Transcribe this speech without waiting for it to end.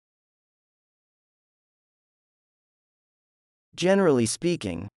Generally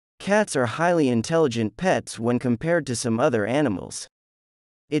speaking, cats are highly intelligent pets when compared to some other animals.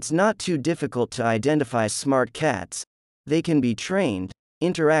 It's not too difficult to identify smart cats. They can be trained,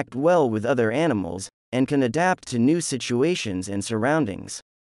 interact well with other animals, and can adapt to new situations and surroundings.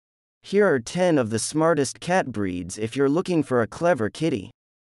 Here are 10 of the smartest cat breeds if you're looking for a clever kitty.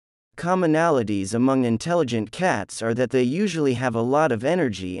 Commonalities among intelligent cats are that they usually have a lot of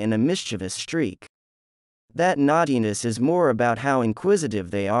energy and a mischievous streak. That naughtiness is more about how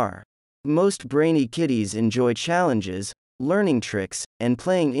inquisitive they are. Most brainy kitties enjoy challenges, learning tricks, and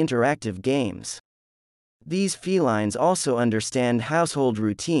playing interactive games. These felines also understand household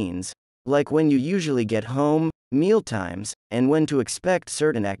routines, like when you usually get home, mealtimes, and when to expect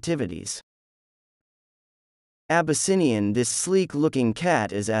certain activities. Abyssinian. This sleek-looking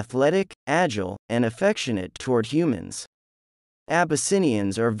cat is athletic, agile, and affectionate toward humans.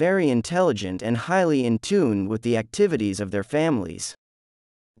 Abyssinians are very intelligent and highly in tune with the activities of their families.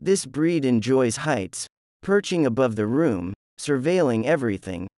 This breed enjoys heights, perching above the room, surveilling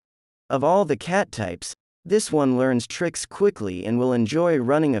everything. Of all the cat types, this one learns tricks quickly and will enjoy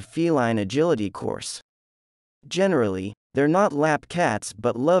running a feline agility course. Generally, they're not lap cats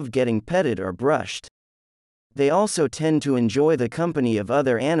but love getting petted or brushed. They also tend to enjoy the company of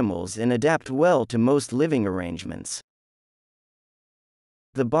other animals and adapt well to most living arrangements.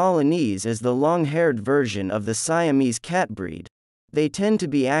 The Balinese is the long-haired version of the Siamese cat breed. They tend to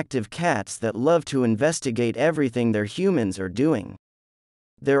be active cats that love to investigate everything their humans are doing.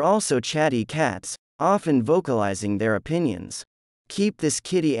 They're also chatty cats, often vocalizing their opinions. Keep this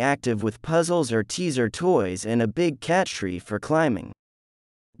kitty active with puzzles or teaser toys and a big cat tree for climbing.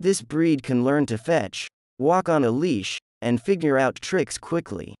 This breed can learn to fetch, walk on a leash, and figure out tricks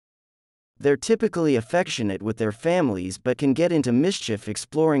quickly. They're typically affectionate with their families but can get into mischief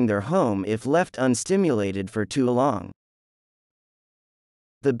exploring their home if left unstimulated for too long.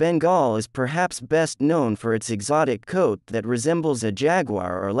 The Bengal is perhaps best known for its exotic coat that resembles a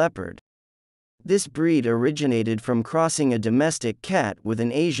jaguar or leopard. This breed originated from crossing a domestic cat with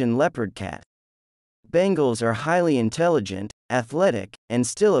an Asian leopard cat. Bengals are highly intelligent, athletic, and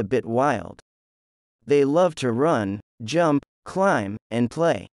still a bit wild. They love to run, jump, climb, and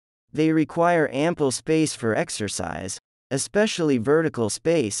play. They require ample space for exercise, especially vertical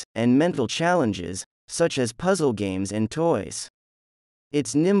space, and mental challenges, such as puzzle games and toys.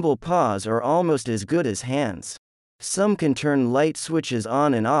 Its nimble paws are almost as good as hands. Some can turn light switches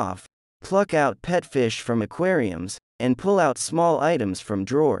on and off, pluck out pet fish from aquariums, and pull out small items from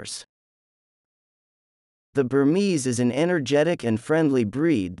drawers. The Burmese is an energetic and friendly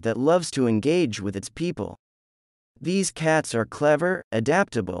breed that loves to engage with its people. These cats are clever,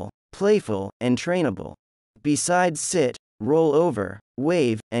 adaptable, playful, and trainable. Besides sit, roll over,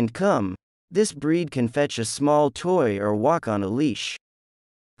 wave, and come, this breed can fetch a small toy or walk on a leash.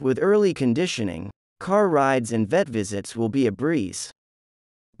 With early conditioning, car rides and vet visits will be a breeze.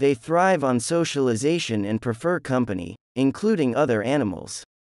 They thrive on socialization and prefer company, including other animals.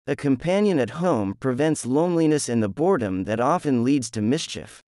 A companion at home prevents loneliness and the boredom that often leads to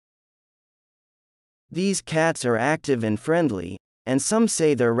mischief. These cats are active and friendly, and some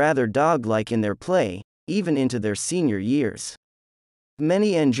say they're rather dog-like in their play, even into their senior years.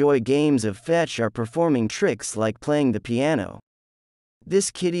 Many enjoy games of fetch or performing tricks like playing the piano.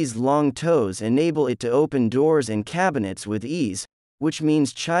 This kitty's long toes enable it to open doors and cabinets with ease, which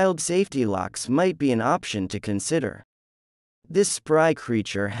means child safety locks might be an option to consider. This spry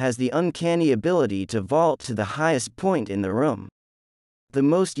creature has the uncanny ability to vault to the highest point in the room. The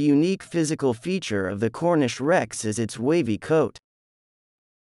most unique physical feature of the Cornish Rex is its wavy coat.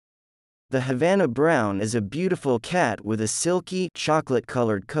 The Havana Brown is a beautiful cat with a silky,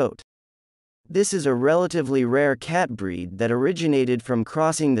 chocolate-colored coat. This is a relatively rare cat breed that originated from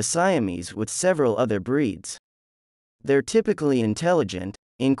crossing the Siamese with several other breeds. They're typically intelligent,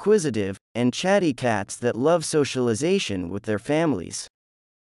 inquisitive, and chatty cats that love socialization with their families.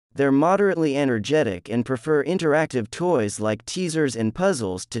 They're moderately energetic and prefer interactive toys like teasers and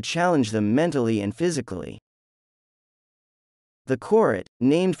puzzles to challenge them mentally and physically. The Korat,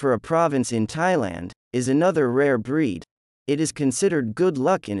 named for a province in Thailand, is another rare breed. It is considered good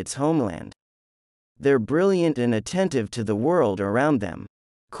luck in its homeland. They're brilliant and attentive to the world around them.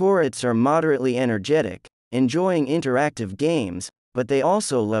 Korats are moderately energetic, enjoying interactive games, but they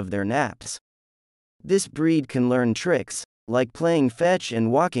also love their naps. This breed can learn tricks, like playing fetch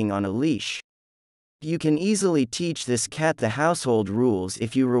and walking on a leash. You can easily teach this cat the household rules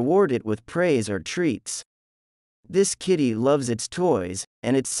if you reward it with praise or treats. This kitty loves its toys,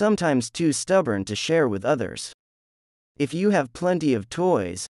 and it's sometimes too stubborn to share with others. If you have plenty of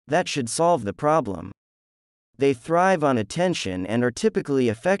toys, that should solve the problem. They thrive on attention and are typically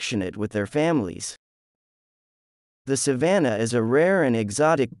affectionate with their families. The Savannah is a rare and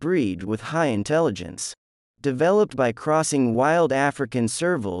exotic breed with high intelligence. Developed by crossing wild African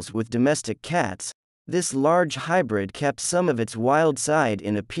servals with domestic cats, this large hybrid kept some of its wild side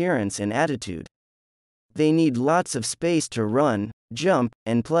in appearance and attitude. They need lots of space to run, jump,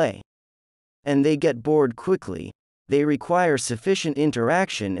 and play. And they get bored quickly. They require sufficient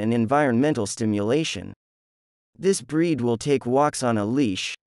interaction and environmental stimulation. This breed will take walks on a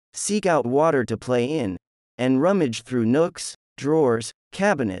leash, seek out water to play in, and rummage through nooks, drawers,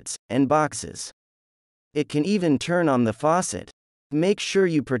 cabinets, and boxes. It can even turn on the faucet. Make sure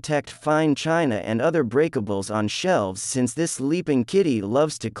you protect fine china and other breakables on shelves since this leaping kitty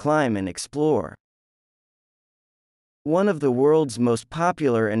loves to climb and explore. One of the world's most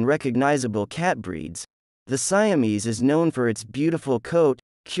popular and recognizable cat breeds, the Siamese is known for its beautiful coat,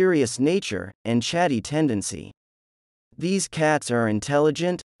 curious nature, and chatty tendency. These cats are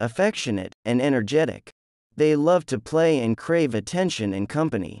intelligent, affectionate, and energetic. They love to play and crave attention and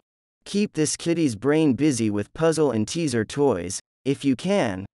company. Keep this kitty's brain busy with puzzle and teaser toys. If you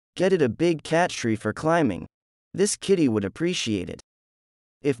can, get it a big cat tree for climbing. This kitty would appreciate it.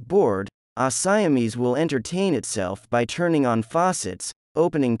 If bored, a Siamese will entertain itself by turning on faucets,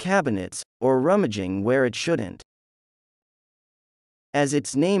 opening cabinets, or rummaging where it shouldn't. As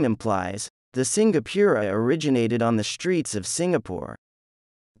its name implies, the Singapura originated on the streets of Singapore.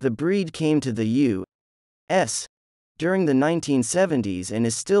 The breed came to the U.S. during the 1970s and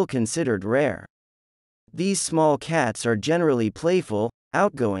is still considered rare. These small cats are generally playful,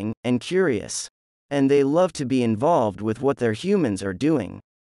 outgoing, and curious. And they love to be involved with what their humans are doing.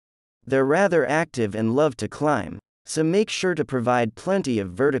 They're rather active and love to climb, so make sure to provide plenty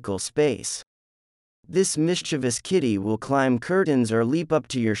of vertical space. This mischievous kitty will climb curtains or leap up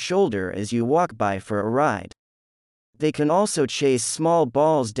to your shoulder as you walk by for a ride. They can also chase small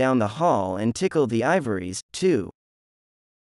balls down the hall and tickle the ivories, too.